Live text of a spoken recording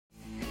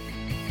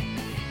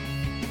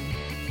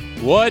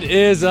What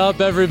is up,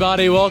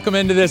 everybody? Welcome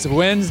into this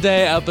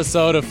Wednesday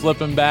episode of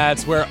Flippin'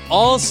 Bats, where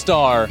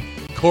All-Star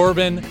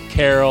Corbin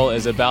Carroll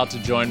is about to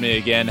join me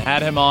again.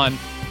 Had him on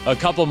a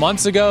couple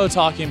months ago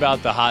talking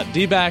about the hot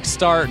D-backs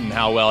start and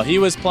how well he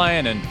was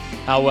playing and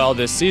how well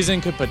this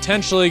season could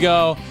potentially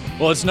go.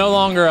 Well, it's no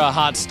longer a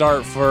hot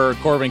start for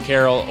Corbin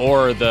Carroll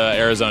or the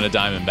Arizona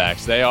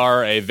Diamondbacks. They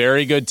are a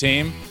very good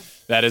team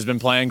that has been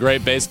playing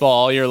great baseball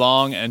all year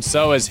long, and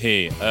so is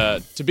he.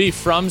 To be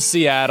from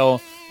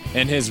Seattle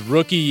in his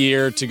rookie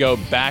year, to go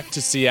back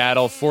to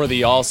Seattle for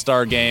the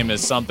All-Star game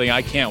is something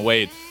I can't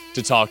wait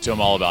to talk to him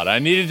all about. I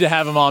needed to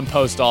have him on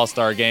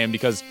post-All-Star game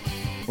because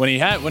when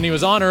he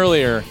was on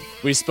earlier,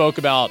 we spoke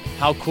about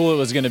how cool it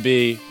was going to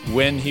be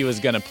when he was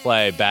going to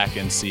play back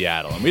in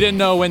Seattle. And we didn't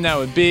know when that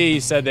would be. He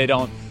said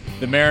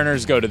the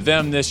Mariners go to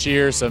them this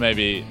year, so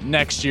maybe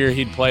next year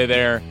he'd play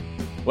there.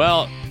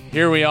 Well,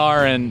 here we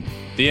are in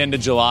the end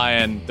of July,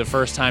 and the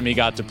first time he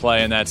got to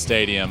play in that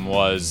stadium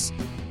was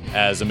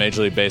as a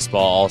Major League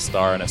Baseball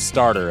All-Star and a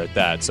starter at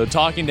that. So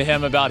talking to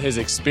him about his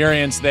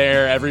experience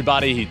there,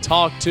 everybody he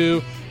talked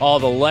to, all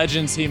the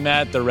legends he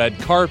met, the red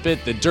carpet,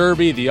 the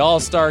derby, the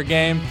All-Star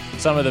game,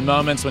 some of the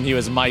moments when he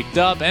was mic'd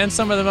up, and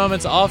some of the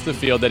moments off the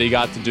field that he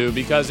got to do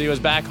because he was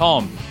back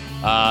home.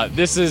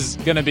 This is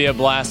going to be a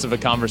blast of a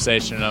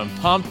conversation, and I'm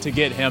pumped to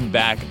get him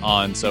back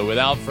on. So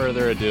without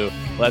further ado,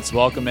 let's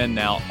welcome in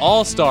now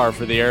All-Star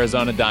for the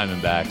Arizona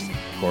Diamondbacks,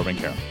 Corbin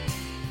Carroll.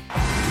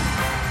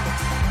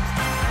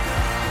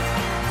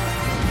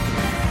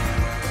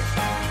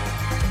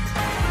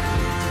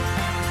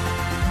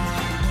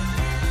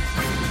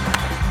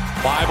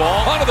 Fly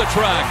ball onto the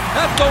track,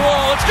 at the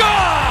wall, it's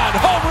gone!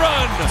 Home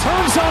run!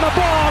 Turns on a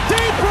ball,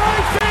 deep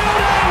right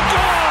field, and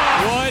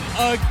gone! What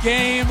a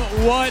game,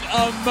 what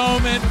a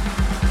moment.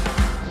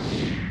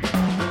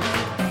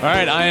 All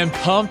right, I am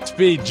pumped to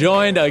be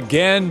joined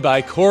again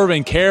by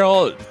Corbin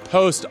Carroll,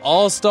 post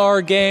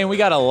All-Star game. We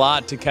got a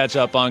lot to catch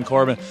up on,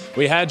 Corbin.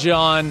 We had you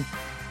on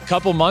a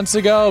couple months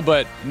ago,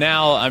 but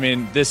now,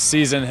 this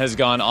season has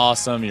gone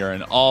awesome. You're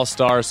an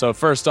All-Star. So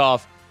first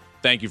off,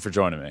 thank you for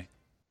joining me.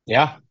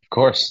 Yeah, of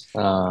course.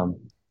 I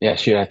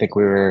think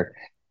we were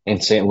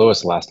in St.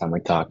 Louis the last time we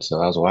talked, so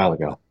that was a while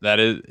ago.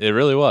 It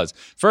really was.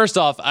 First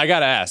off, I got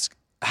to ask,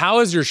 how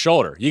is your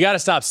shoulder? You got to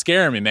stop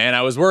scaring me, man.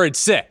 I was worried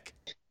sick.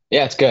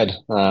 Yeah, it's good.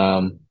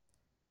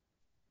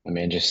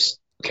 Just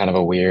kind of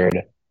a weird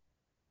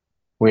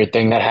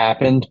thing that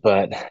happened,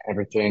 but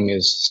everything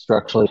is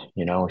structurally,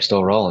 we're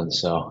still rolling,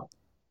 so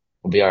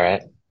we'll be all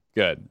right.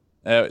 Good.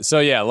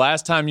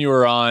 Last time you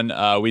were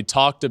on, we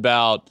talked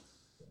about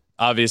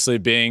obviously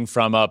being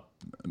from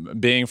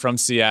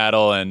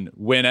Seattle and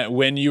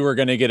when you were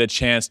going to get a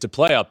chance to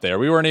play up there.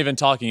 We weren't even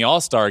talking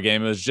All-Star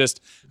game. It was just,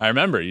 I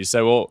remember you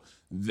said, well,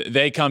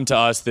 they come to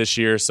us this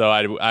year, so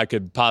I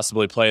could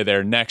possibly play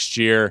there next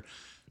year.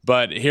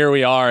 But here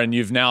we are, and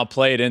you've now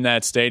played in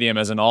that stadium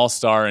as an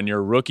All-Star in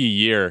your rookie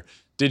year.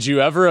 Did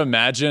you ever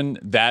imagine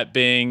that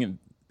being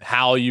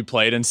how you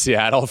played in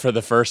Seattle for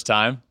the first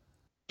time?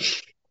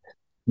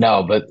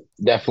 No, but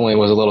definitely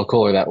was a little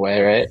cooler that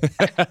way, right?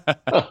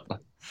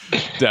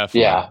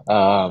 Definitely. Yeah.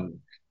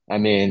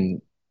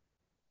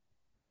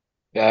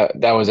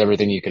 That was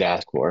everything you could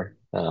ask for.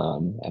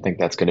 I think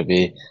that's going to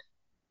be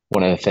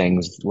one of the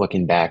things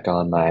looking back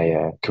on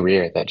my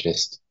career that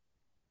just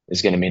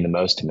is going to mean the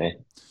most to me.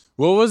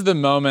 What was the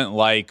moment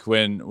like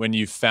when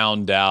you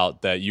found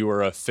out that you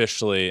were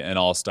officially an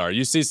All-Star?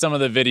 You see some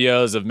of the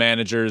videos of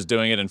managers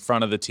doing it in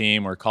front of the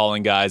team or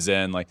calling guys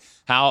in. Like,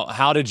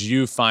 how did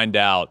you find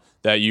out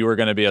that you were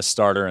going to be a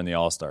starter in the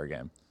All-Star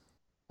game?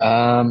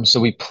 So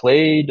we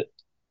played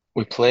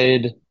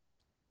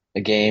a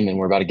game and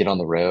we're about to get on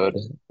the road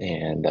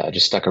and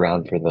just stuck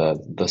around for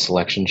the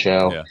selection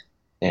show. Yeah.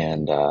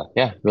 And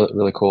really,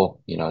 really cool.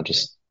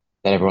 Just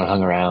that everyone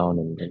hung around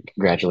and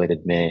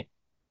congratulated me.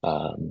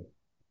 That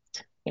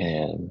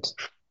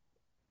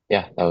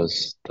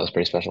was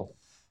pretty special.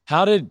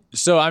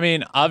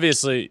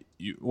 Obviously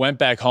you went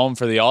back home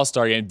for the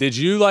All-Star game. Did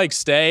you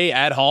stay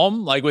at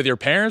home with your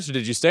parents, or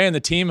did you stay in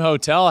the team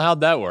hotel? How'd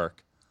that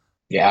work?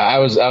 Yeah, I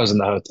was in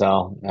the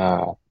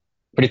hotel.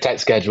 Pretty tight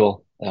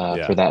schedule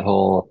for that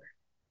whole,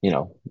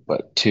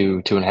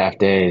 2.5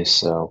 days.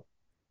 So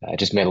it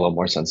just made a little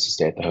more sense to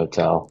stay at the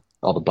hotel.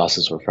 All the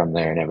buses were from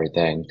there and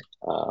everything.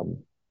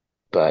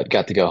 But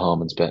got to go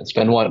home and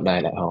spend one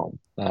night at home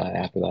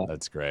after that.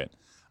 That's great.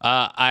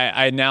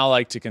 I now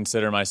like to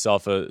consider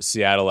myself a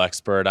Seattle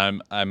expert.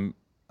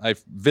 I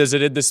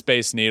visited the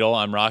Space Needle.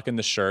 I'm rocking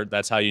the shirt.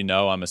 That's how you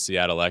know I'm a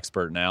Seattle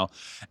expert now.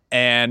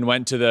 And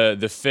went to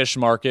the fish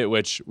market,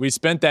 which we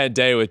spent that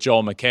day with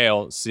Joel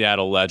McHale,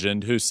 Seattle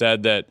legend, who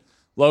said that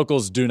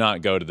locals do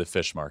not go to the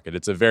fish market.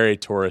 It's a very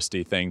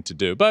touristy thing to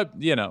do. But,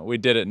 we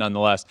did it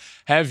nonetheless.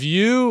 Have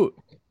you,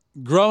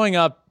 growing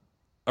up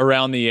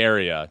around the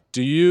area,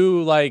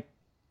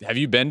 have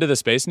you been to the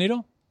Space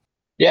Needle?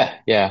 Yeah.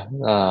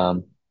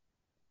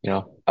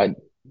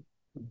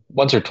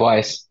 Once or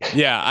twice.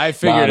 Yeah, I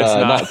figured it's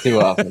not too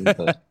often.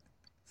 But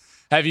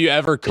have you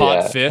ever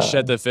caught fish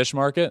at the fish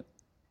market?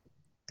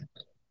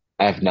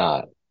 I have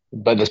not.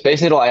 But the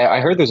Space Needle, I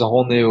heard there's a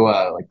whole new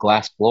like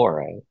glass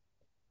floor.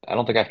 I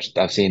don't think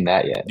I've seen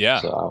that yet, Yeah.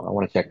 so I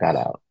want to check that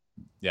out.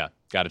 Yeah,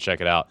 got to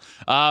check it out.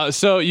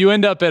 So you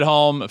end up at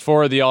home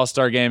for the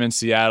All-Star game in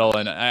Seattle,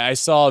 and I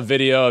saw a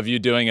video of you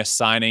doing a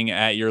signing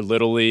at your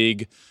Little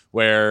League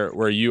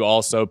where you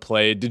also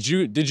played. Did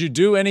you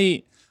do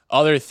any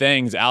other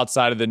things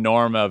outside of the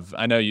norm of,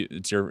 I know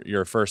it's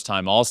your first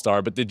time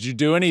All-Star, but did you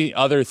do any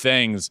other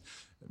things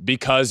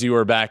because you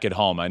were back at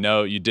home? I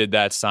know you did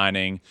that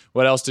signing.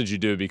 What else did you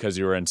do because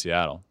you were in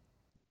Seattle?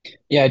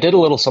 Yeah, I did a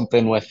little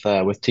something with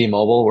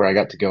T-Mobile where I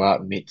got to go out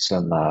and meet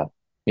some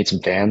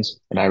fans,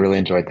 and I really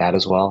enjoyed that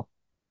as well.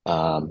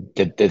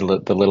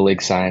 The Little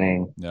League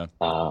signing. Yeah.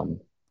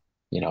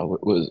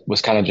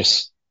 Was kind of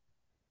just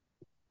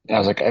I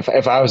was like,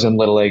 if I was in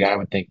Little League, I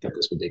would think that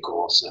this would be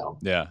cool. So,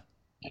 Yeah.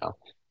 you know,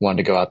 wanted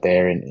to go out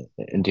there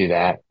and do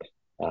that.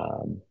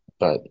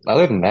 But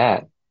other than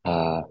that,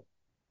 uh,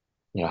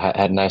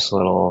 had a nice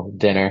little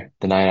dinner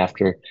the night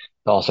after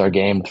the All-Star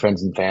game with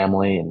friends and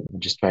family, and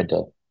just tried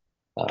to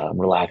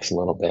relax a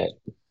little bit.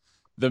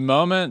 The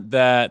moment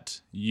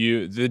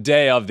the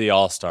day of the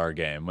All-Star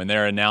game, when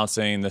they're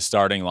announcing the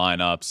starting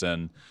lineups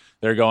and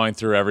they're going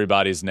through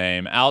everybody's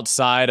name,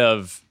 outside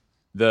of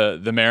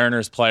the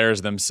Mariners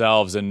players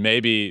themselves and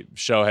maybe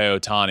Shohei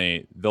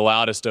Ohtani, the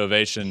loudest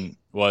ovation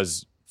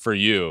was for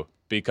you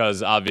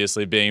because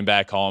obviously being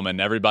back home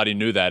and everybody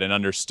knew that and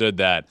understood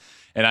that.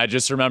 And I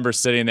just remember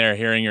sitting there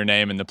hearing your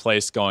name and the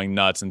place going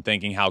nuts and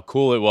thinking how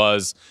cool it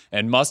was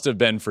and must have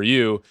been for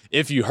you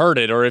if you heard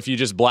it or if you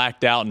just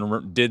blacked out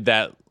and did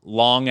that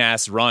long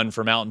ass run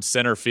from out in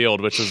center field,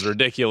 which was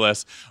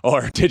ridiculous.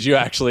 Or did you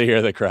actually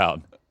hear the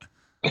crowd?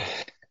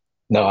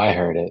 No, I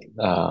heard it.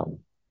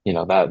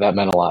 That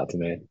meant a lot to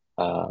me.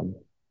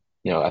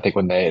 I think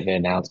when they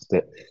announced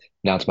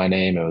my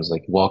name, it was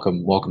like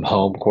welcome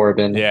home,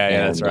 Corbin, Yeah,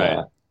 that's and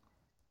right.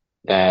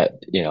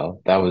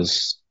 that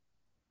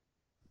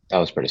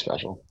was pretty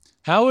special.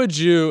 How would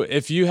you,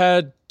 if you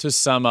had to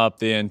sum up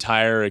the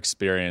entire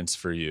experience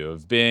for you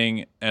of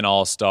being an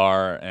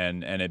all-star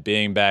and it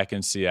being back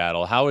in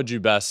Seattle, how would you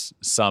best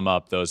sum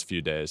up those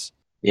few days?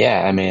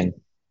 Yeah, I mean,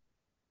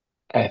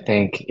 I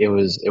think it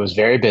was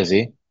very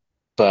busy,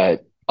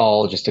 but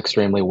all just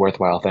extremely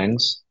worthwhile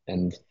things.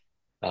 And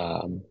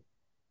um,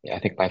 yeah, I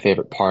think my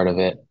favorite part of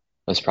it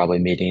was probably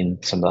meeting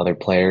some of the other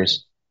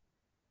players,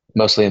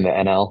 mostly in the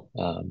NL,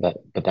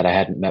 that I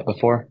hadn't met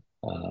before.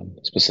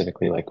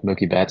 Specifically, like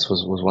Mookie Betts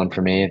was one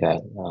for me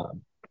that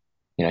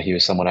he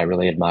was someone I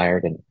really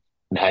admired in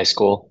high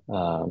school.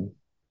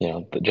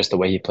 Just the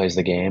way he plays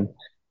the game,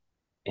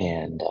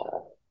 and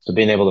so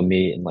being able to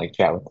meet and like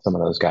chat with some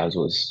of those guys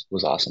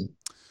was awesome.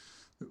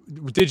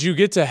 Did you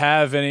get to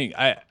have any?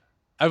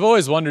 I've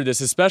always wondered this,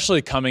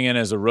 especially coming in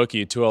as a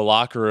rookie to a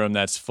locker room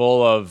that's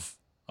full of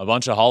a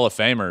bunch of Hall of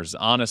Famers.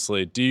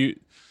 Honestly, do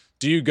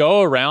you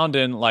go around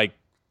and like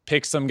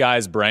pick some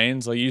guy's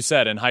brains? Like you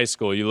said in high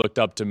school, you looked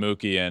up to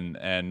Mookie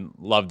and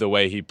loved the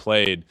way he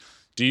played.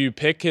 Do you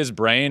pick his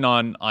brain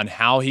on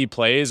how he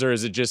plays, or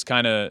is it just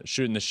kind of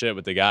shooting the shit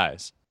with the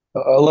guys?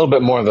 A little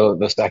bit more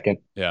the second.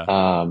 Yeah,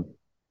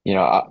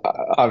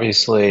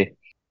 Obviously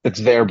it's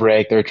their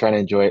break. They're trying to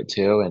enjoy it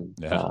too. And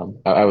yeah.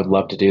 I would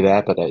love to do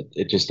that, but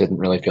it just didn't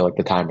really feel like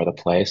the time or the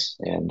place.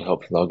 And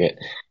hopefully they'll get,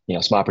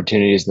 some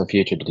opportunities in the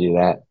future to do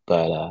that.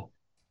 But,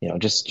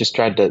 just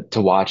tried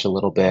to watch a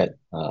little bit.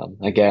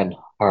 Again,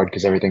 hard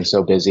because everything's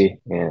so busy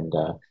and,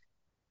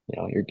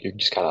 you're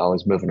just kind of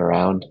always moving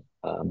around.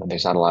 And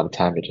there's not a lot of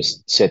time to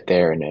just sit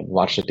there and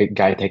watch the big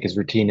guy take his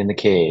routine in the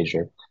cage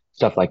or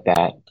stuff like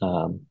that.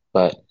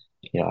 But,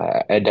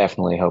 I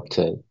definitely hope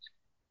to,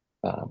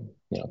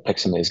 pick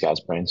some of these guys'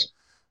 brains.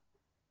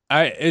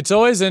 It's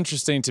always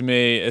interesting to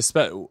me,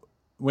 especially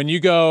when you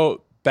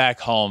go back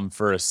home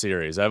for a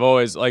series. I've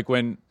always like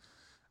when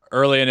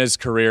early in his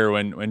career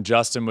when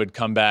Justin would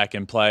come back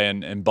and play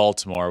in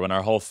Baltimore, when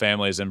our whole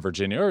family is in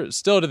Virginia, or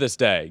still to this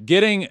day,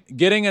 getting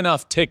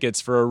enough tickets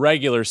for a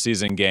regular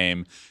season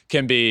game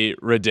can be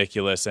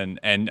ridiculous and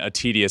a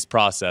tedious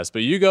process.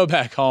 But you go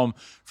back home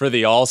for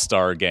the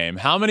All-Star game.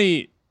 How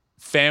many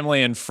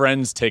family and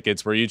friends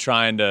tickets were you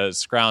trying to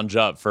scrounge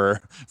up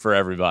for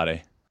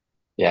everybody?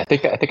 Yeah, I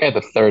think I had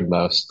the third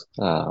most.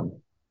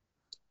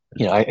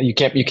 You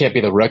can't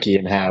be the rookie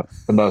and have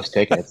the most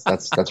tickets.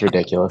 That's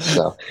ridiculous.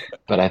 So,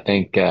 but I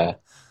think there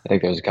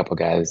was a couple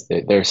guys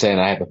that they're saying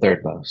I had the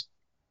third most.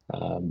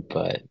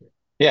 But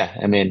yeah,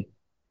 I mean,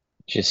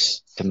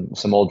 just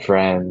some old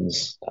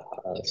friends,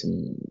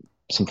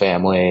 some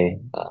family,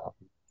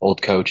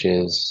 old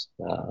coaches,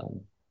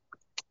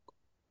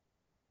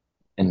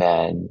 and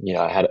then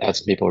I had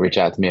some people reach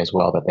out to me as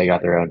well that they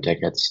got their own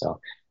tickets. So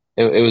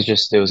it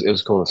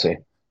was cool to see.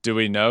 Do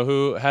we know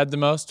who had the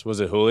most? Was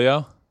it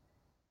Julio?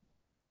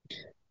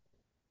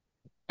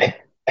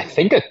 I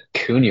think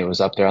Acuna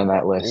was up there on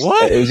that list.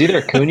 What? It was either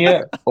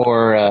Acuna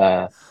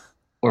or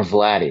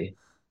Vladdy.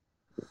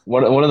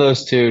 One of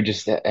those two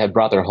just had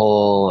brought their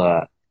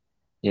whole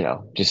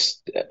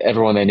just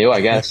everyone they knew,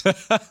 I guess.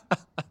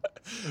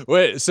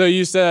 Wait, so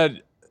you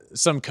said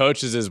some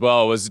coaches as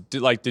well.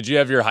 Did you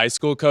have your high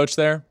school coach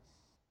there?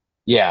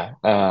 Yeah.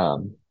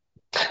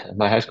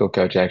 My high school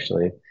coach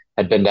actually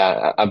had been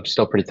down. I'm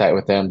still pretty tight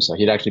with him, so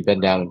he'd actually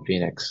been down in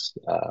Phoenix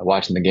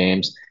watching the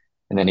games,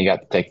 and then he got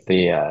to take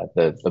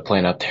the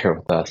plane up there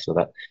with us. So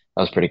that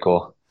was pretty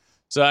cool.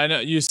 So I know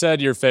you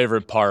said your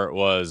favorite part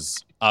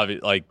was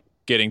like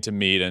getting to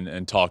meet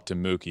and talk to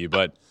Mookie,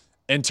 but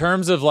in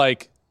terms of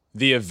like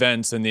the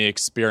events and the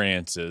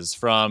experiences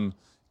from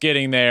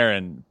getting there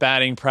and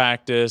batting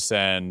practice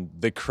and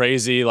the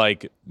crazy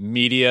like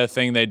media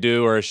thing they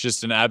do, where it's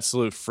just an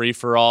absolute free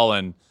for all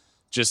and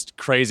just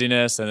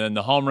craziness, and then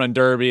the home run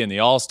derby and the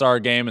All-Star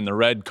game and the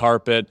red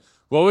carpet.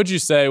 What would you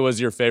say was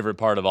your favorite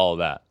part of all of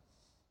that?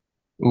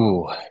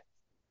 Ooh,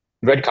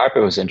 red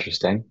carpet was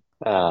interesting.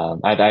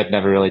 I'd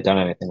never really done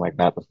anything like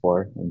that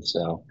before, and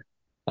so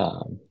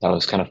that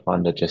was kind of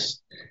fun to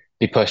just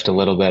be pushed a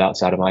little bit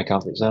outside of my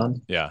comfort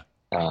zone. Yeah.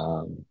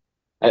 Um,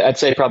 I'd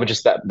say probably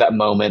just that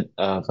moment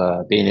of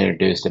being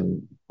introduced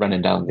and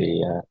running down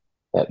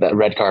that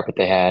red carpet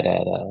they had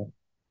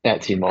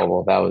at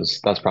T-Mobile.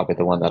 That's probably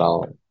the one that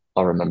I'll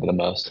remember the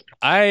most.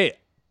 I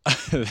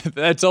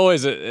that's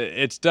always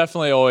it's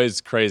definitely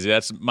always crazy.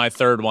 That's my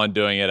third one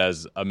doing it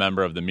as a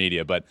member of the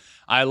media, but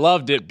I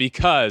loved it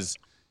because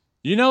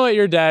you know what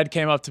your dad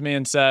came up to me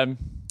and said?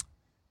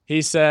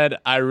 He said,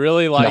 "I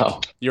really like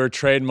No, your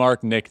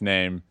trademark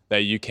nickname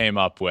that you came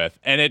up with."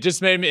 And it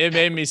just made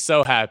me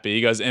so happy.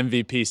 He goes,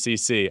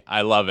 "MVP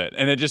I love it.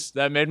 And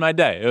that made my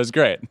day. It was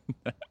great.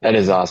 that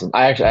is awesome.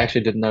 I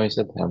actually didn't know he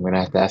said that. I'm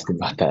gonna have to ask him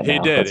about that He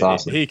now. did. That's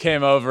awesome. He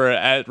came over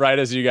right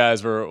as you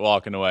guys were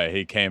walking away.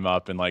 He came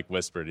up and like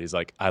whispered. He's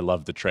like, "I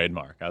love the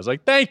trademark." I was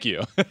like, "Thank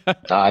you."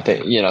 I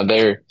think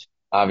they're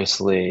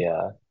obviously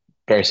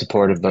very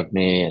supportive of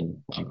me and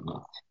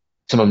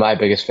some of my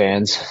biggest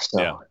fans.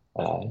 Yeah.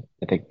 So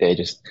I think they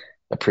just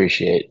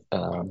appreciate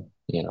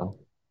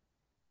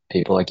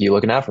people like you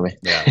looking out for me.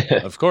 Yeah,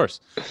 of course.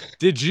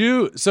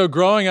 So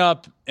growing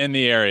up in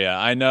the area,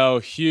 I know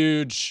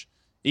huge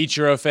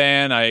Ichiro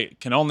fan. I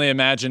can only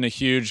imagine a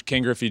huge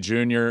King Griffey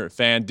Jr.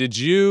 fan.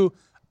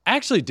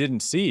 Actually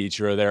didn't see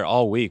Ichiro there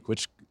all week,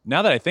 which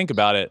now that I think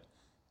about it,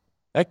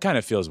 that kind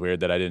of feels weird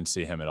that I didn't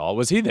see him at all.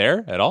 Was he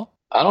there at all?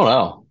 I don't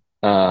know.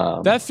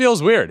 That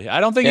feels weird. I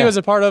don't think he Yeah, was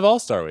a part of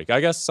All-Star Week.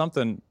 I guess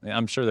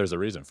I'm sure there's a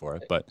reason for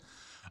it, but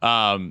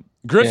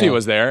Griffey yeah.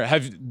 was there.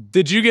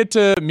 Did you get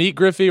to meet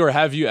Griffey, or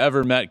have you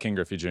ever met King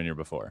Griffey Jr.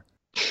 before?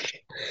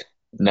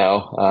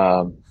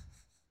 No,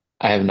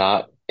 I have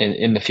not.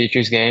 In the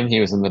Futures game, he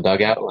was in the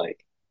dugout,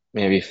 like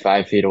maybe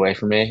 5 feet away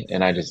from me,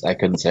 and I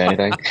couldn't say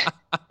anything.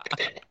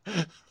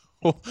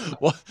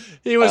 Well,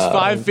 he was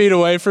five Um, feet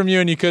away from you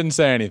and you couldn't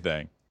say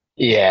anything.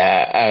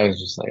 yeah, I was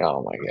just like,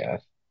 oh my gosh.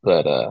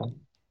 But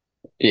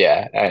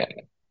yeah,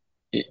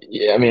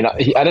 yeah, I mean, I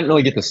didn't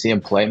really get to see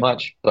him play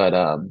much, but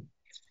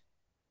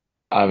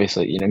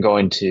obviously,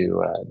 going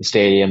to the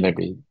stadium, there'd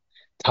be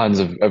tons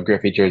of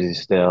Griffey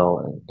jerseys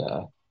still,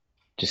 and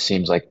just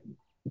seems like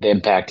the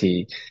impact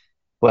he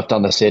left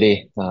on the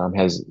city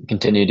has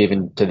continued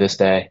even to this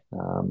day.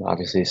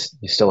 Obviously,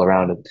 he's still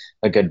around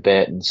a good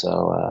bit, and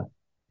so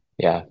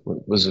yeah,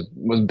 was a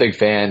big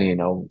fan.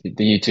 The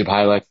YouTube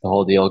highlights, the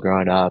whole deal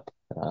growing up,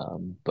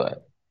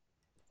 but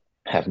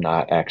have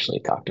not actually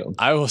talked to him.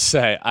 I will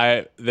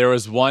say, there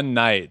was one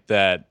night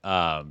that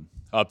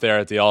up there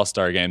at the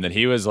All-Star game that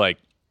he was like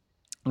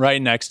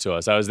right next to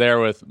us. I was there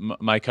with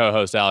my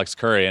co-host Alex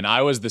Curry, and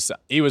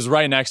he was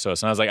right next to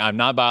us, and I was like, I'm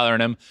not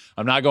bothering him.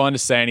 I'm not going to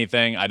say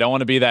anything. I don't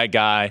want to be that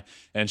guy.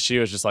 And she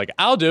was just like,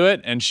 I'll do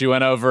it. And she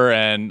went over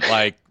and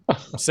like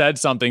said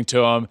something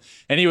to him,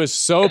 and he was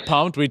so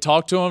pumped. We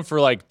talked to him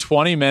for like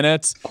 20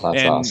 minutes, Oh,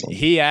 that's and awesome.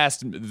 he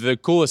asked. The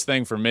coolest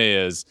thing for me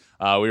is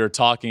we were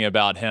talking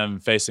about him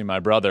facing my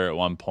brother at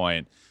one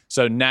point.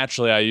 So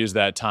naturally, I used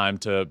that time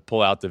to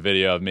pull out the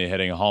video of me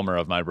hitting a homer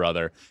of my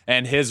brother,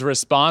 and his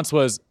response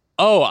was,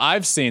 "Oh,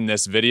 I've seen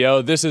this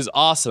video. This is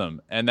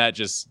awesome." And that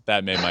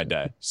made my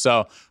day.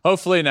 So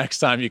hopefully next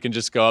time you can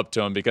just go up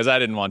to him, because I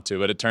didn't want to,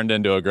 but it turned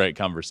into a great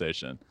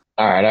conversation.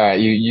 All right.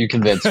 You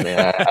convinced me.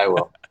 I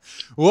will.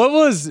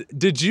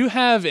 Did you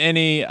have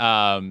any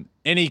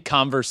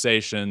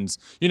conversations?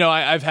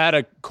 I've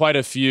had quite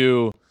a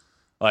few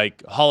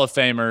like Hall of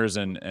Famers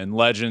and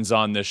legends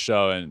on this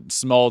show, and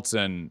Smoltz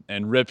and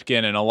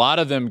Ripken, and a lot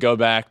of them go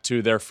back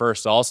to their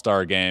first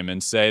All-Star game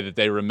and say that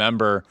they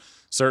remember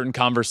certain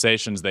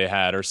conversations they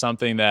had, or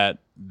something that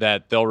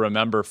they'll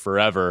remember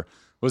forever.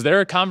 Was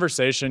there a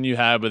conversation you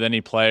had with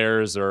any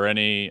players or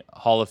any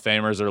Hall of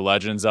Famers or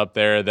legends up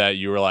there that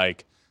you were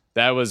like,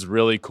 that was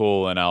really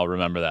cool and I'll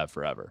remember that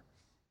forever?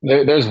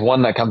 There's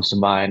one that comes to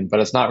mind, but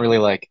it's not really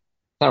like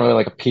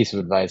a piece of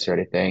advice or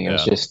anything. It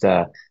was Yeah. just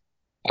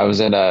I was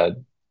in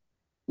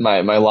my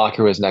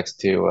locker was next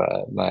to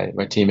my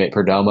teammate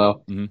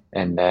Perdomo, Hmm.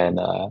 and then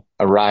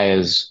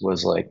Arias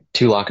was like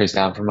two lockers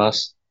down from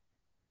us,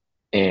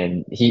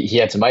 and he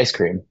had some ice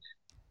cream,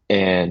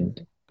 and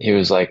he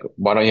was like,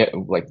 "Why don't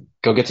you like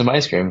go get some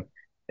ice cream?"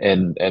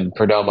 And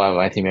Perdomo,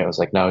 my teammate, was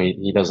like, "No,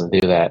 he doesn't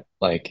do that."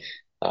 Like,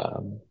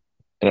 um,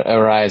 and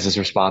Arias's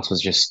response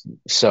was just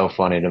so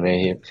funny to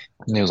me.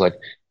 He was like,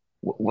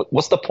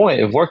 what's the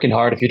point of working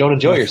hard if you don't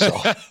enjoy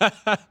yourself?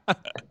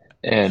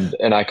 And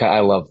I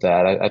love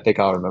that. I think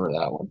I'll remember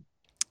that one.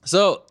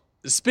 So,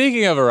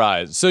 speaking of a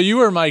rise, so you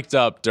were mic'd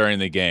up during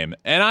the game,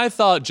 and I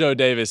thought Joe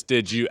Davis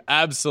did you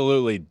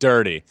absolutely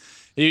dirty.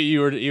 He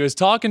was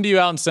talking to you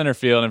out in center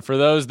field, and for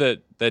those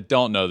that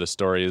don't know the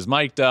story, is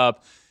mic'd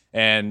up,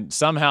 and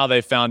somehow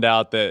they found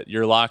out that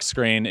your lock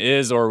screen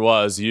is or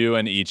was you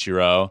and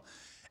Ichiro,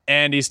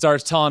 and he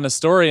starts telling a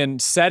story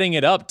and setting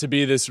it up to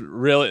be this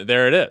really,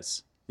 there it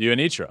is, you and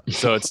Ichiro,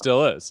 so it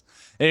still is.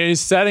 And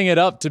he's setting it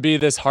up to be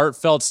this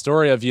heartfelt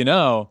story of,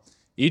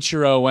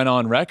 Ichiro went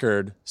on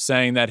record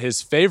saying that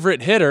his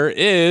favorite hitter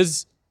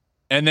is,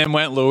 and then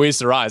went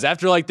Luis Ariz.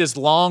 After like this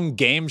long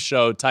game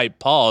show type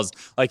pause,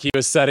 like he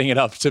was setting it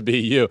up to be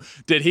you.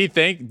 Did you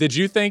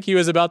think he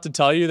was about to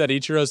tell you that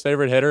Ichiro's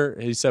favorite hitter,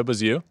 he said,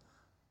 was you?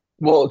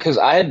 Well, because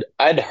I'd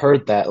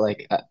heard that,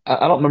 like,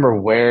 I don't remember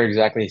where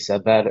exactly he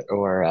said that,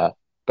 or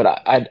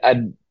but I'd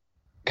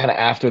kind of,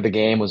 after the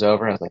game was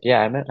over, I was like,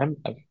 yeah,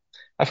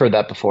 I've heard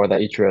that before,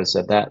 that Ichiro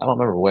said that. I don't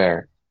remember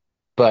where,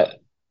 but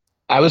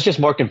I was just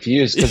more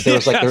confused because there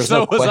was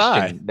no So was I.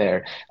 question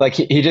there. Like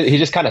he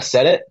just kind of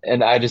said it,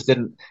 and I just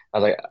didn't. I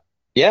was like,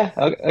 yeah,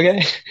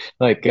 okay,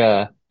 like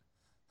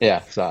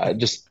yeah. So I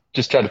just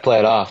tried to play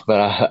it off,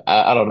 but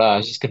I don't know. I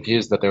was just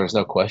confused that there was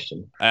no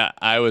question.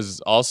 I was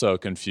also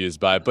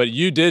confused by it, but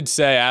you did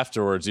say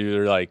afterwards, you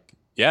were like,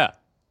 yeah,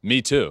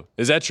 me too.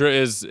 Is that true?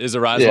 Is Ariz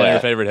one of your Yeah,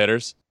 favorite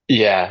hitters?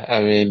 yeah.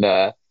 I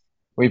mean,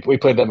 we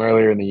played them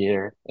earlier in the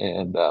year,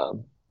 and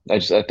I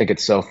think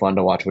it's so fun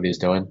to watch what he's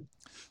doing.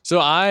 So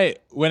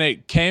when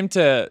it came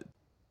to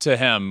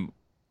him,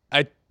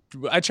 I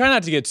I try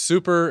not to get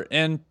super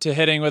into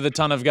hitting with a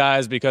ton of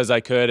guys because I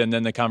could, and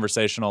then the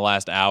conversation will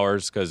last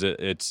hours because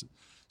it's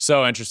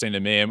so interesting to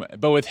me.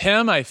 But with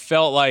him, I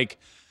felt like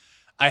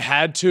I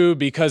had to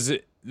because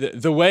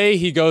the way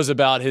he goes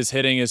about his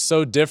hitting is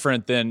so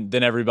different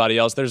than everybody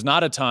else. There's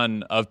not a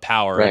ton of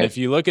power, and Right. if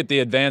you look at the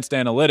advanced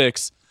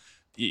analytics,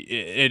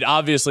 it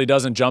obviously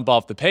doesn't jump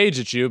off the page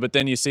at you, but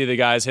then you see the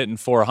guys hitting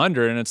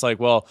 400 and it's like,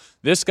 well,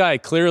 this guy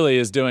clearly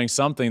is doing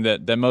something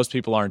that most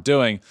people aren't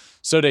doing.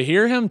 So to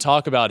hear him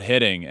talk about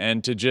hitting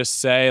and to just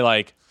say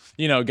like,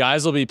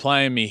 guys will be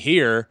playing me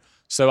here,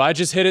 so I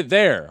just hit it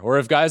there. Or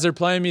if guys are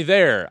playing me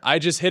there, I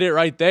just hit it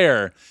right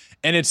there.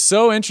 And it's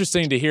so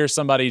interesting to hear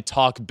somebody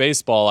talk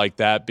baseball like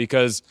that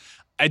because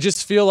I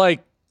just feel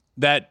like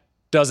that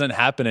doesn't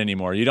happen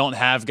anymore. You don't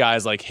have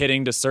guys like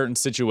hitting to certain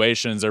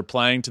situations or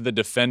playing to the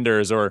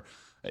defenders or,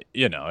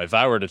 if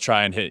I were to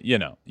try and hit,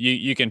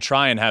 you can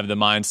try and have the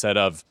mindset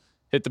of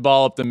hit the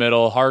ball up the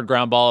middle, hard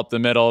ground ball up the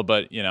middle,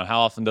 but, how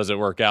often does it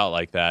work out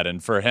like that?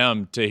 And for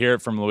him to hear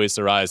it from Luis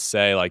Ariz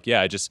say like, yeah,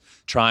 I just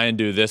try and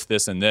do this,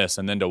 this, and this,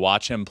 and then to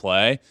watch him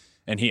play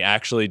and he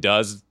actually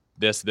does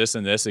this, this,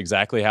 and this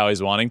exactly how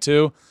he's wanting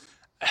to,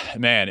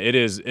 man,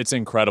 it's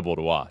incredible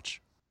to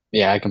watch.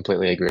 Yeah, I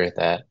completely agree with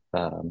that.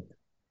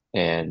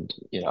 And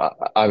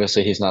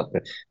obviously he's not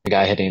the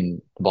guy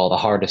hitting the ball the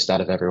hardest out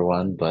of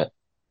everyone, but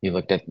you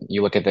look at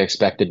the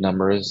expected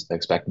numbers, the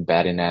expected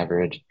batting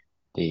average,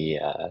 the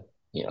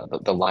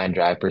the line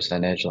drive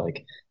percentage,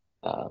 like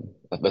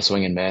the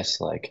swing and miss,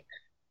 like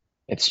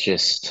it's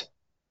just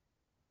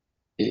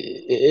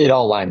it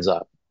all lines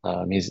up.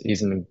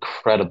 He's an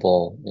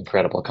incredible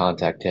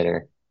contact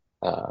hitter.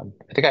 I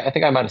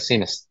think I might have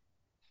seen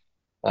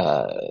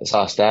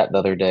saw a stat the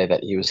other day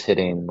that he was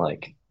hitting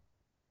like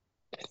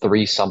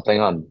three something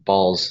on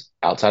balls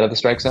outside of the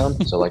strike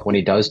zone. So like when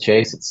he does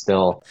chase, it's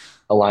still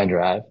a line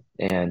drive,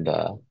 and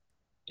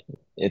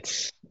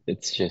it's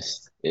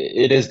just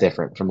it is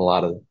different from a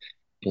lot of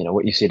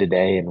what you see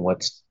today and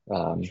what's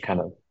kind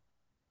of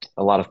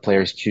a lot of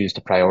players choose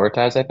to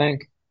prioritize, I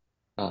think.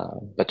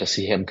 But to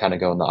see him kind of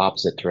go in the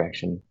opposite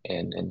direction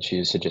and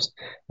choose to just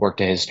work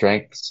to his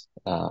strengths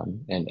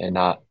and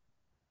not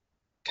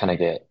kind of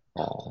get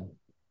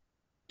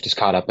just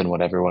caught up in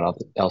what everyone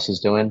else is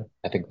doing,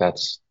 I think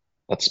that's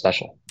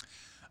special.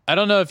 I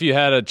don't know if you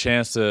had a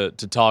chance to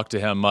talk to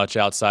him much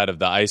outside of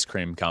the ice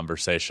cream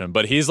conversation,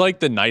 but he's like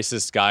the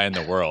nicest guy in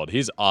the world.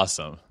 He's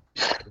awesome.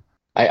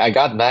 I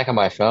got back on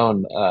my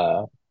phone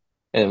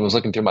and was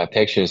looking through my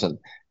pictures, and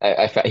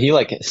he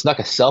like snuck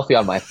a selfie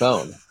on my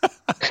phone.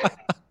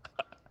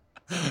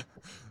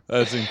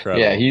 That's Yeah,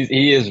 incredible.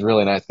 he is a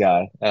really nice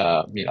guy.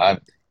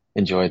 I've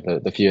enjoyed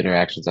the few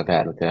interactions I've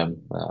had with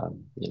him.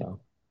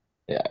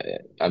 Yeah,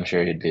 I'm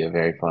sure he'd be a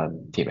very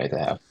fun teammate to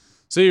have.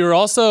 So you were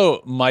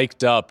also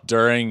mic'd up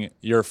during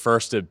your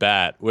first at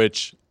bat,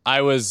 which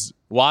I was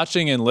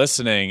watching and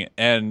listening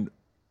and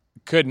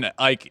couldn't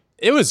like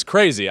it was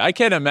crazy. I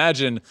can't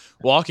imagine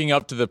walking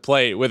up to the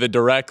plate with a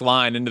direct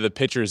line into the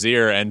pitcher's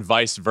ear and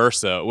vice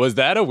versa. Was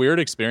that a weird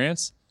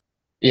experience?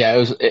 Yeah, it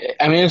was.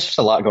 I mean, it's just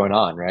a lot going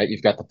on, right?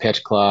 You've got the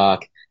pitch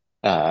clock.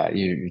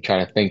 You're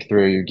trying to think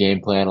through your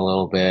game plan a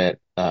little bit,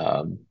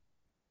 and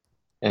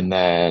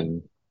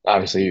then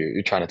obviously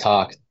you're trying to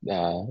talk,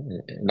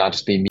 not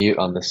just be mute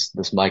on this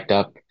mic'd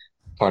up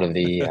part of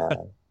the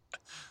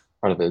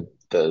part of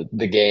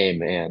the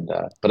game. And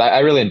but I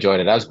really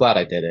enjoyed it. I was glad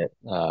I did it.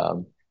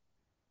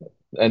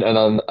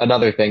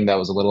 another thing that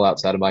was a little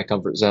outside of my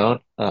comfort zone.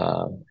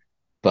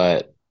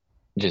 But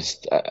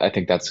just I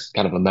think that's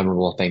kind of a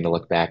memorable thing to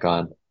look back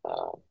on.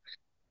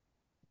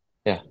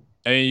 Yeah.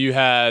 I mean, you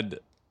had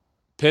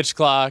pitch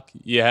clock,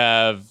 you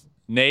have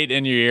Nate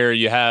in your ear,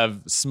 you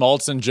have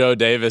Smoltz and Joe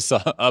Davis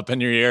up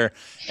in your ear,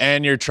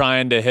 and you're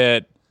trying to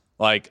hit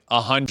like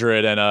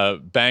 100 and a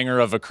banger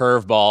of a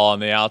curveball on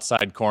the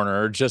outside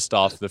corner or just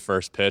off the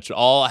first pitch,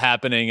 all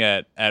happening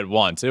at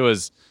once. It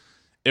was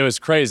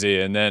crazy.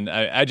 And then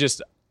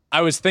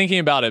I was thinking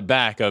about it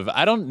back of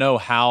I don't know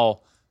how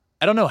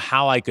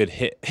I could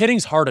hit.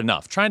 Hitting's hard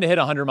enough. Trying to hit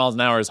 100 miles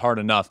an hour is hard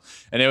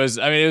enough. And it was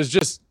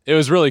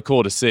really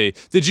cool to see.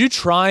 Did you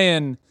try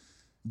and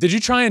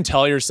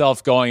tell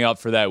yourself going up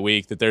for that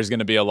week that there's going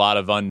to be a lot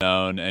of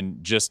unknown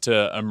and just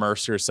to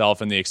immerse yourself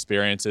in the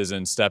experiences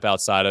and step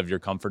outside of your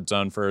comfort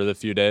zone for the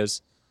few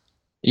days?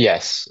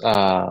 Yes.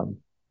 My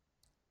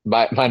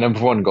number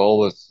one goal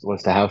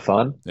was to have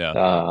fun.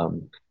 Yeah.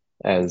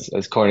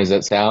 As corny as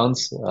it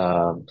sounds.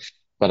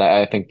 But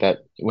I think that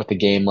with a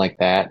game like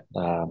that,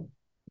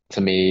 to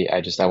me,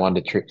 I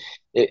wanted to treat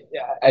it.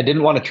 I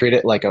didn't want to treat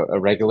it like a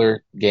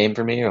regular game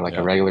for me or like a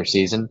Yeah. regular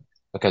season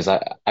because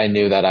I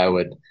knew that I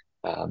would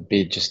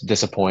be just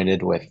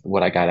disappointed with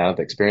what I got out of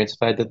the experience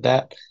if I did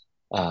that.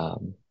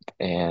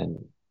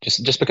 And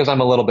just because I'm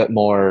a little bit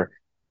more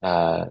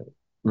uh,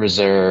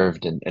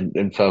 reserved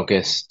and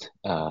focused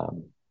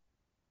and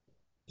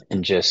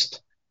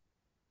just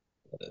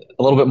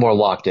a little bit more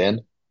locked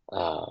in.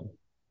 Um,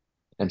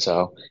 and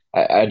so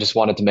I just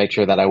wanted to make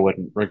sure that I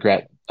wouldn't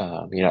regret.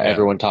 Yeah.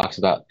 Everyone talks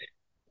about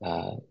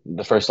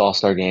the first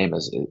All-Star game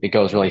is it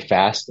goes really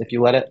fast if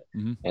you let it.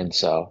 Hmm. And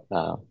so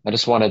I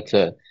just wanted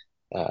to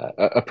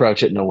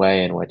approach it in a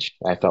way in which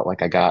I felt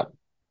like I got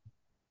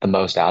the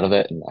most out of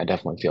it, and I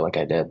definitely feel like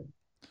I did.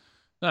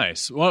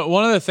 Nice.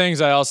 One of the things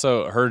I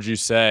also heard you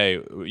say,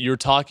 you were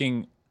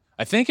talking,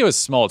 I think it was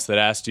Smoltz that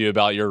asked you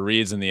about your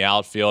reads in the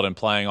outfield and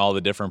playing all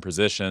the different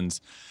positions.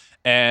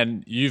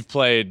 And you've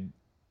played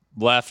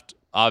left,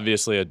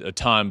 obviously, a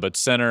ton, but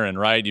center and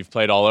right, you've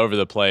played all over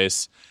the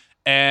place.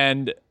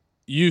 And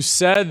you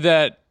said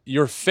that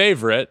your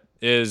favorite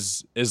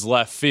is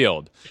left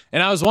field.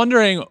 And I was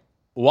wondering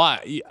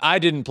why. I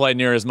didn't play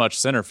near as much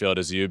center field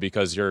as you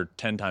because you're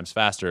 10 times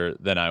faster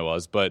than I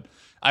was, but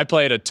I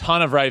played a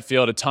ton of right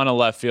field, a ton of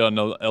left field,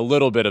 and a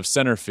little bit of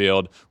center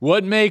field.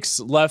 What makes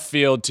left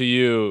field to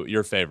you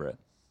your favorite?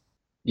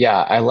 Yeah,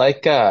 I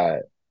like.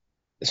 So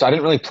I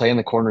didn't really play in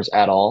the corners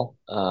at all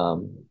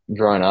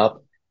growing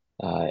up,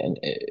 and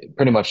it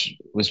pretty much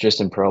was just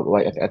in pro.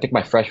 Like I think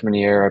my freshman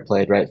year, I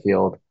played right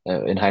field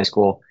in high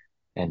school,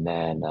 and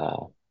then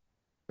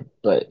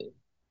but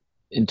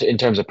in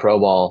terms of pro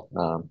ball,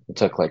 it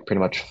took like pretty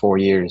much 4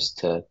 years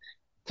to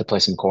play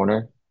some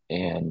corner.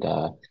 And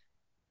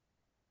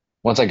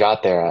once I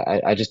got there,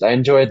 I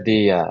enjoyed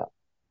the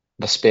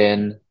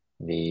spin,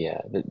 the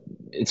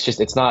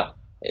it's not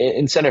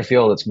in center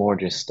field. It's more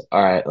just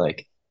all right,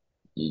 like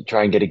you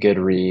try and get a good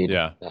read,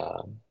 Yeah,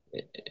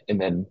 and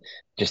then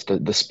just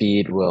the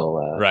speed will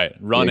right.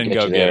 Run either and get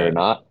go you get there or it.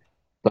 not.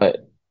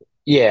 But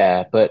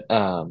yeah, but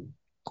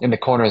in the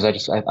corners,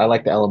 I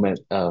like the element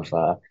of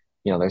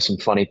there's some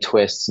funny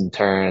twists and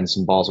turns,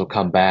 some balls will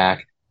come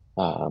back.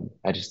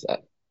 I just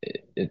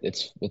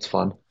it's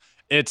fun.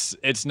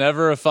 It's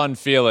never a fun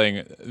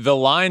feeling. The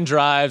line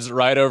drives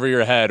right over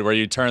your head where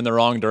you turn the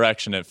wrong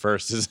direction at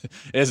first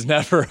is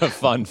never a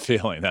fun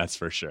feeling. That's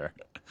for sure.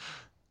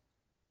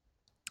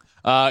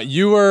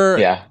 You were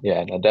Yeah,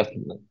 no,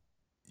 definitely.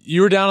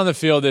 down on the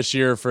field this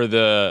year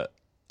for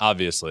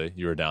obviously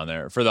you were down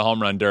there for the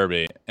home run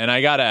derby. And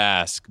I got to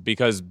ask,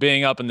 because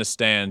being up in the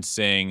stands,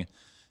 seeing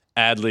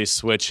Adley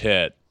switch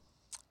hit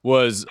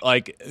was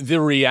like the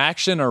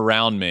reaction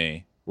around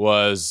me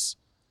was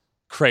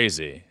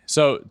crazy.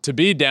 So to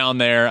be down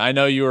there, I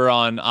know you were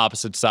on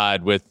opposite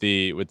side with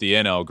the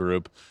NL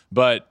group,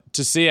 but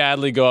to see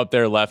Adley go up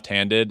there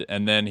left-handed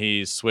and then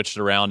he switched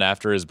around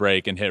after his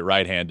break and hit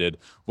right-handed,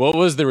 what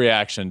was the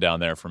reaction down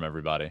there from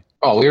everybody?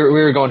 Oh, we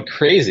were going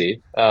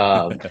crazy.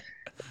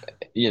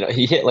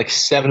 He hit like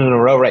seven in a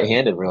row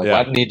right-handed. We're like, why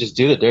Yeah. didn't he just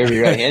do the derby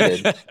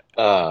right-handed?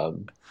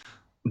 Um,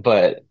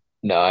 but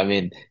no, I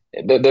mean,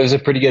 there's a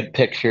pretty good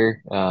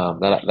picture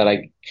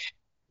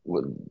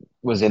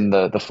was in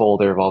the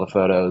folder of all the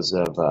photos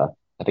of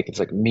I think it's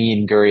like me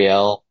and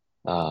Guriel,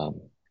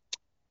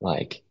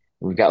 like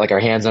we've got like our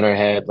hands on our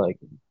head, like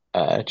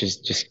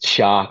just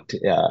shocked,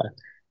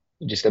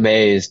 just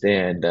amazed,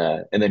 and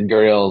then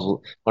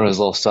Guriel's one of his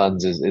little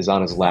sons is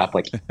on his lap,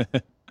 like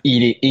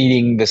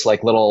eating this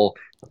like little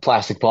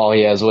plastic ball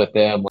he has with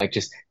him, like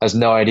just has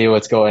no idea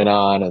what's going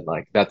on, and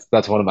like that's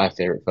one of my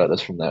favorite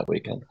photos from that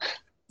weekend.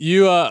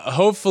 You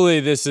hopefully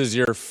this is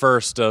your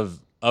first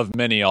of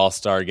many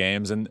All-Star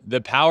games, and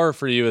the power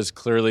for you is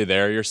clearly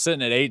there. You're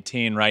sitting at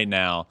 18 right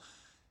now.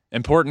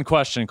 Important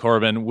question,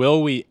 Corbin.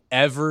 Will we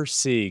ever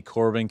see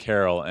Corbin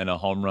Carroll in a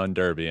home run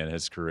derby in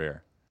his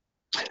career?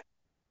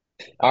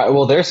 All right,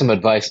 well, there's some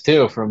advice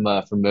too from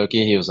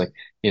Mookie. He was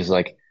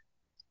like,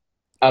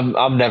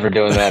 I'm never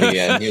doing that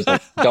again. He was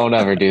like, don't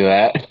ever do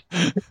that.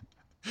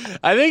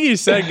 I think he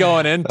said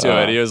going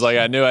into it, he was like,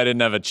 So, I knew I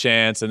didn't have a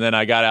chance. And then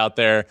I got out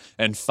there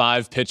and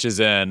 5 pitches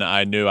in,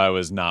 I knew I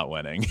was not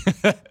winning.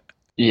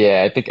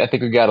 yeah, I think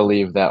we got to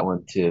leave that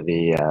one to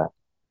the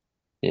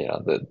you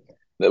know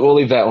we'll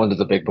leave that one to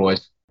the big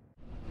boys.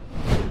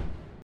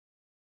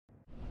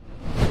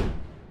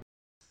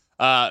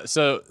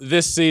 So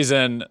this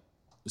season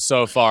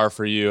so far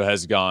for you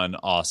has gone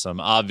awesome.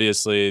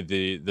 Obviously,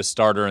 the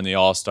starter in the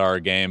All-Star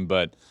game,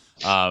 but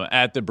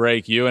at the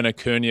break, you and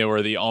Acuna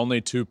were the only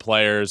two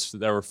players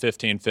that were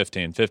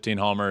 15-15, 15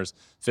 homers,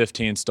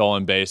 15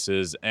 stolen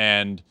bases,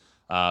 and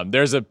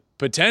there's a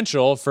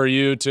potential for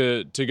you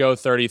to go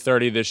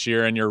 30-30 this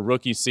year in your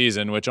rookie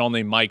season, which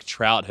only Mike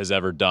Trout has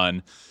ever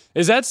done.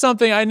 Is that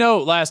something, I know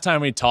last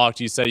time we talked,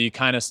 you said you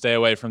kind of stay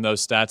away from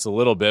those stats a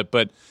little bit,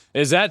 but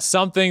is that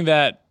something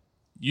that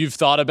you've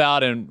thought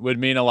about and would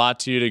mean a lot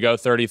to you to go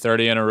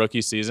 30-30 in a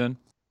rookie season?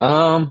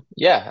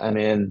 Yeah, I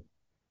mean,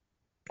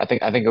 I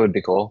think it would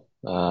be cool.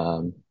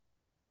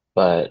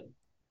 But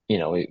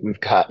we've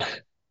got.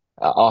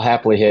 I'll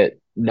happily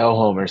hit no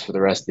homers for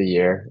the rest of the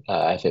year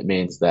if it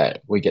means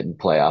that we get in the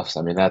playoffs.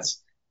 I mean,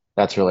 that's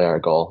really our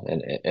goal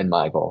and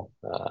my goal.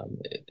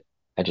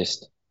 I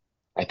just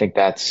I think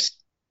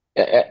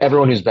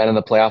everyone who's been in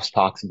the playoffs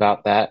talks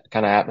about that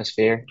kind of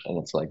atmosphere, and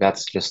it's like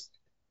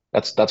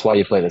that's why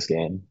you play this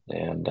game,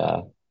 and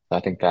I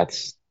think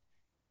that's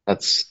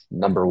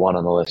number one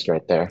on the list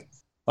right there.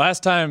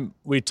 Last time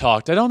we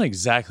talked, I don't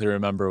exactly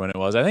remember when it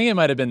was. I think it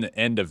might have been the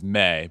end of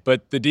May,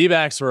 but the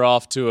D-backs were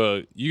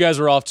you guys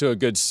were off to a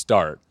good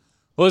start.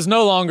 Well, it's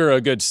no longer a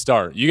good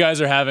start. You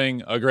guys are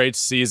having a great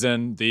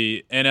season.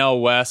 The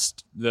NL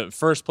West, the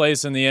first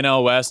place in the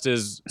NL West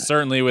is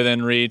certainly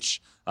within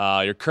reach.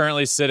 You're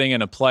currently sitting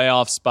in a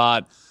playoff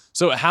spot.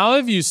 So how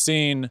have you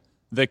seen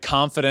the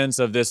confidence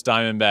of this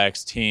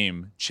Diamondbacks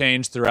team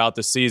change throughout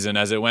the season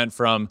as it went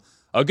from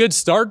a good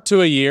start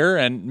to a year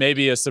and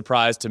maybe a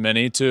surprise to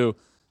many to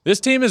this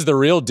team is the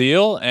real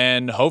deal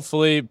and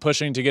hopefully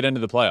pushing to get into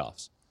the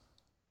playoffs?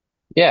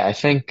 Yeah, I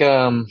think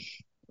I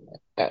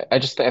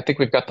think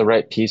we've got the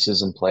right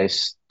pieces in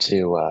place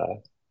to.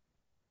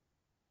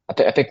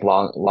 I think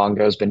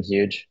Longo's been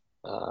huge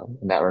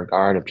in that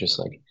regard of just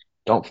like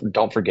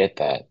don't forget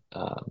that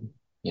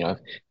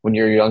when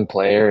you're a young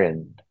player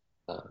and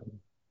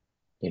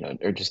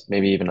or just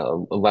maybe even a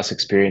less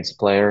experienced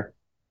player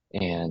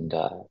and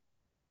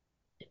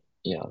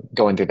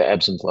going through the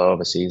ebbs and flow of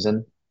a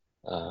season.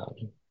 Um,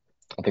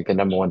 I think the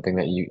number one thing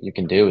that you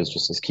can do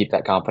is keep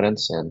that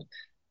confidence, and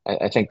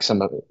I think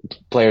some of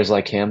players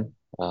like him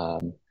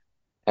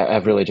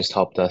have really just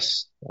helped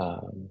us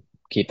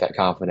keep that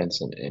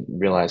confidence and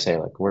realize, hey,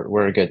 like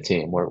we're a good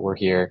team. We're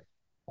here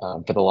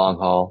for the long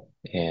haul,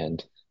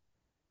 and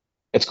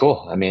it's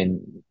cool. I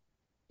mean,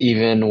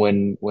 even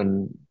when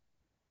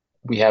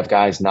we have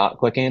guys not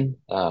clicking,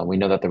 we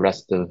know that the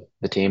rest of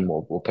the team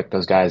will pick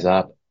those guys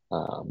up.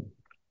 Um,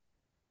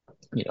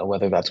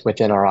 whether that's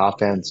within our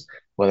offense,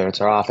 whether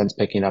it's our offense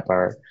picking up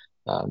our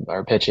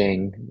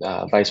pitching,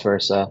 vice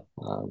versa.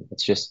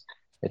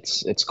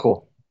 It's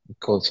cool.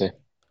 Cool to see.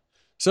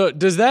 So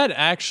does that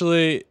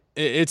actually?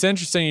 It's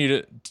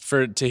interesting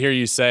to hear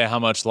you say how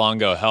much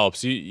Longo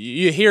helps.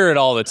 You hear it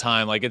all the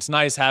time. Like it's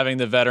nice having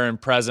the veteran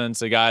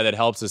presence, a guy that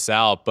helps us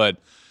out. But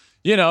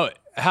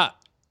how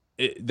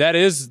that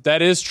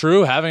is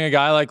true. Having a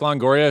guy like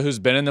Longoria who's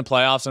been in the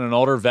playoffs and an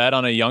older vet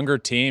on a younger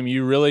team,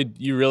 you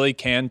really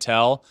can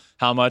tell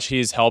how much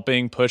he's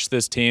helping push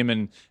this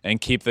team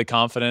and keep the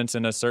confidence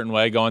in a certain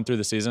way going through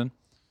the season.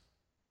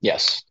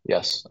 Yes,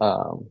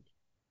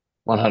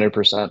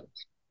 100%.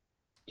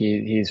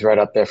 He's right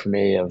up there for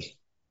me of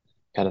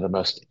kind of the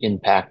most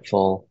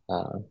impactful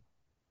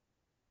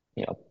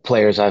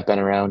players I've been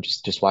around.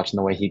 Just watching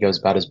the way he goes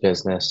about his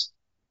business,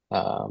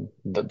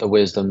 the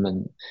wisdom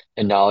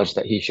and knowledge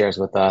that he shares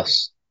with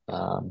us,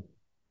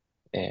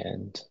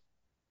 and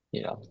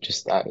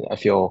just I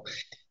feel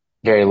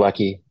very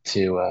lucky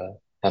to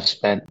have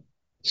spent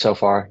so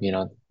far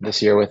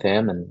this year with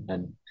him,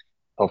 and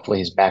hopefully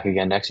he's back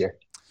again next year.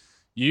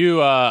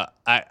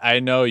 I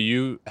know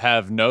you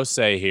have no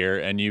say here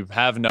and you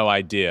have no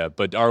idea,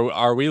 but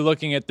are we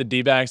looking at the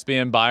D-backs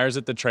being buyers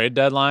at the trade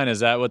deadline?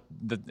 Is that what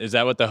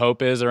the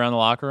hope is around the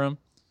locker room?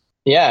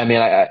 Yeah, I mean,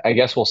 I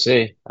guess we'll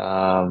see.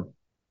 Yeah,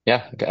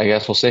 I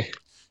guess we'll see.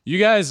 You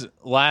guys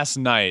last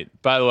night,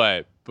 by the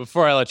way,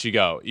 before I let you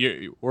go,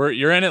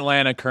 you're in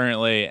Atlanta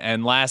currently,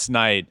 and last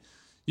night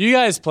you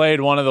guys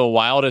played one of the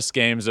wildest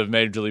games of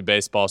Major League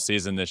Baseball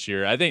season this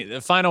year. I think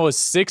the final was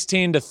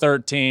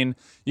 16-13.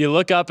 You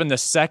look up in the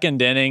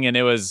second inning, and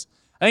I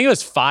think it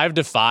was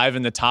 5-5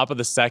 in the top of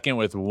the second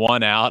with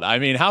one out. I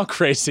mean, how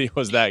crazy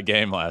was that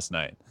game last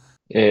night?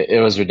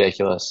 It was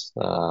ridiculous.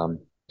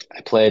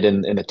 I played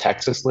in the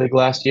Texas League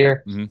last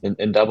year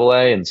in Double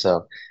A, and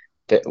so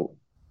that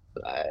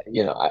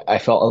I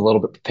felt a little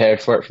bit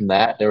prepared for it from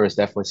that. There was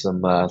definitely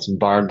some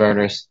barn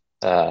burners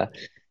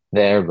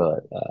there,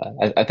 but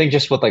I think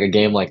just with like a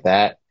game like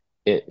that,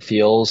 it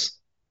feels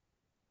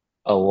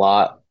a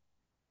lot.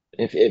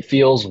 It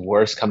feels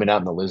worse coming out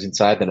on the losing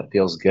side than it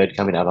feels good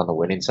coming out on the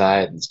winning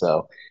side, and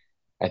so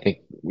I think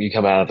you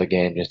come out of the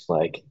game just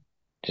like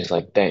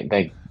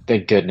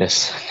thank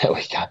goodness that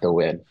we got the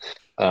win.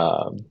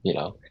 You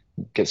know,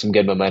 get some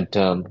good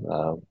momentum,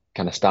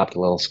 kind of stopped a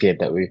little skid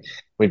that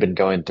we've been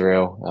going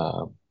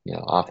through. You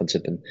know, offense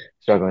had been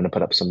struggling to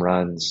put up some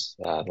runs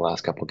the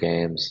last couple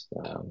games,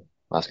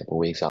 last couple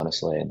weeks,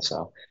 honestly, and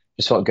so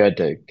just felt good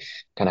to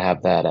kind of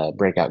have that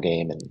breakout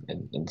game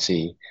and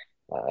see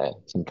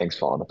some things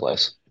fall into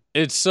place.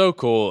 It's so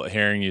cool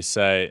hearing you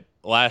say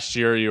last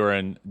year you were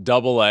in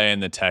Double A in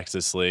the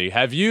Texas League.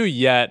 Have you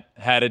yet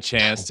had a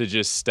chance to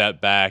just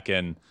step back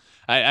and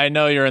I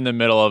know you're in the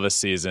middle of a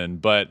season,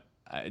 but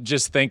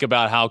just think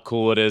about how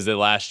cool it is that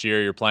last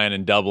year you're playing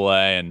in Double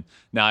A and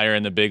now you're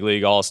in the big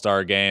league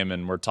all-star game,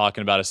 and we're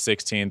talking about a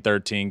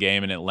 16-13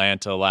 game in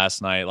Atlanta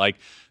last night. Like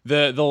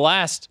the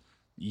last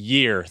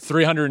year,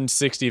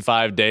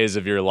 365 days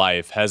of your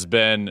life has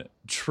been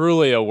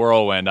truly a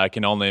whirlwind, I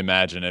can only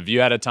imagine. Have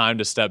you had a time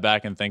to step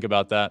back and think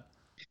about that?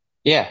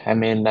 Yeah, I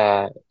mean,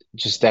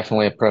 just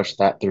definitely approach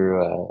that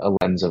through a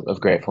lens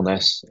of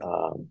gratefulness.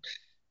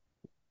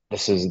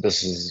 This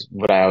is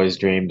what I always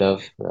dreamed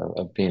of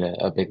being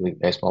a big league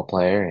baseball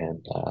player,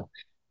 and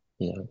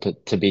you know,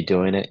 to be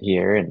doing it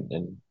here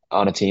and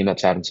on a team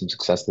that's having some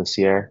success this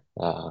year.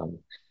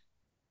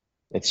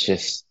 It's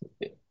just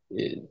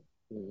it,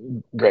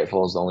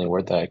 grateful is the only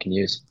word that I can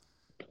use.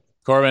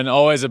 Corbin,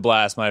 always a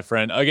blast, my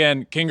friend.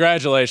 Again,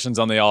 congratulations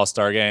on the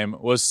All-Star game.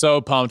 Was so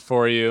pumped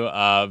for you.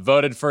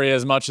 Voted for you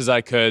as much as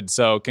I could.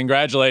 So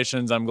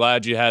congratulations. I'm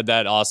glad you had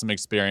that awesome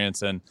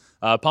experience, and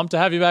pumped to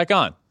have you back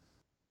on.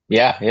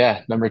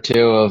 Yeah. Number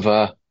two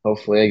of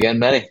hopefully again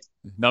many.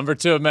 Number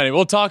two of many.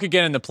 We'll talk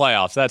again in the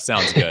playoffs. That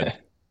sounds good.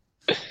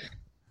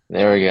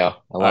 There we go.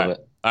 I love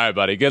it. All right,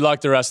 buddy. Good luck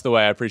the rest of the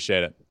way. I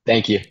appreciate it.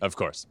 Thank you. Of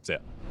course. See ya.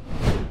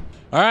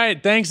 All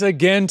right, thanks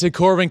again to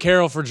Corbin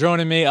Carroll for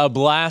joining me. A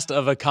blast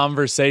of a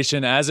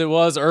conversation as it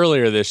was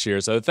earlier this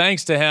year. So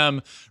thanks to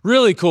him.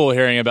 Really cool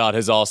hearing about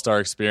his All-Star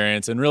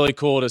experience, and really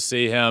cool to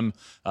see him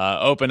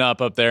open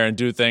up there and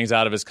do things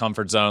out of his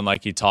comfort zone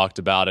like he talked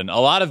about. And a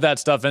lot of that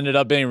stuff ended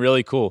up being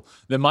really cool.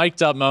 The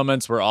mic'd up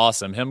moments were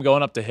awesome. Him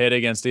going up to hit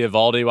against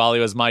Eovaldi while he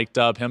was mic'd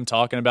up, him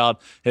talking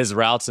about his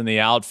routes in the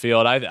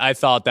outfield. I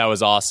thought that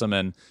was awesome,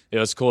 and it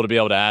was cool to be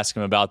able to ask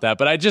him about that.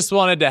 But I just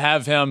wanted to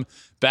have him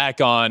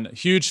back on.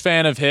 Huge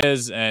fan of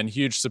his and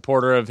huge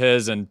supporter of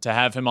his, and to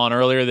have him on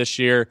earlier this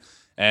year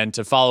and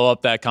to follow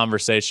up that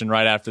conversation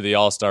right after the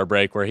All-Star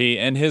break where he,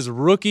 in his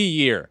rookie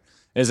year,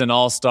 is an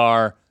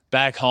All-Star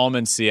back home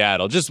in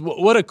Seattle. Just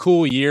what a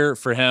cool year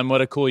for him.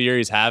 What a cool year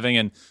he's having,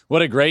 and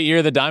what a great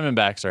year the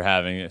Diamondbacks are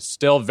having.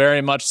 Still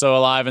very much so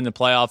alive in the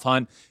playoff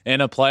hunt,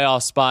 in a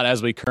playoff spot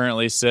as we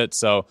currently sit.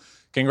 So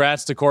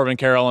congrats to Corbin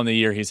Carroll on the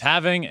year he's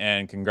having,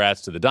 and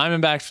congrats to the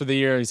Diamondbacks for the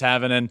year he's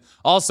having. And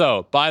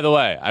also, by the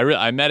way,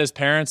 I met his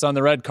parents on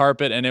the red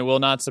carpet, and it will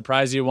not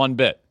surprise you one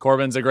bit.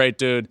 Corbin's a great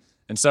dude,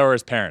 and so are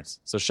his parents.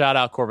 So shout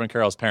out Corbin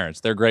Carroll's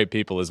parents. They're great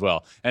people as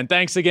well. And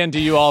thanks again to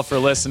you all for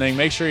listening.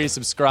 Make sure you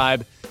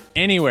subscribe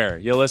anywhere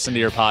you listen to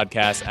your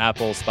podcast,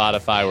 Apple,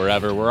 Spotify,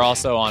 wherever. We're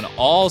also on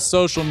all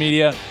social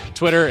media,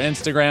 Twitter,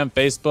 Instagram,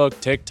 Facebook,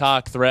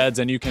 TikTok, Threads,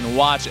 and you can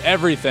watch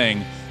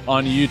everything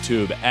on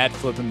YouTube at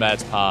Flippin'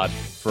 Bats Pod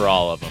for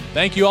all of them.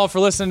 Thank you all for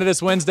listening to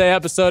this Wednesday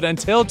episode.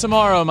 Until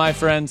tomorrow, my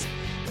friends,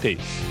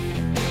 peace.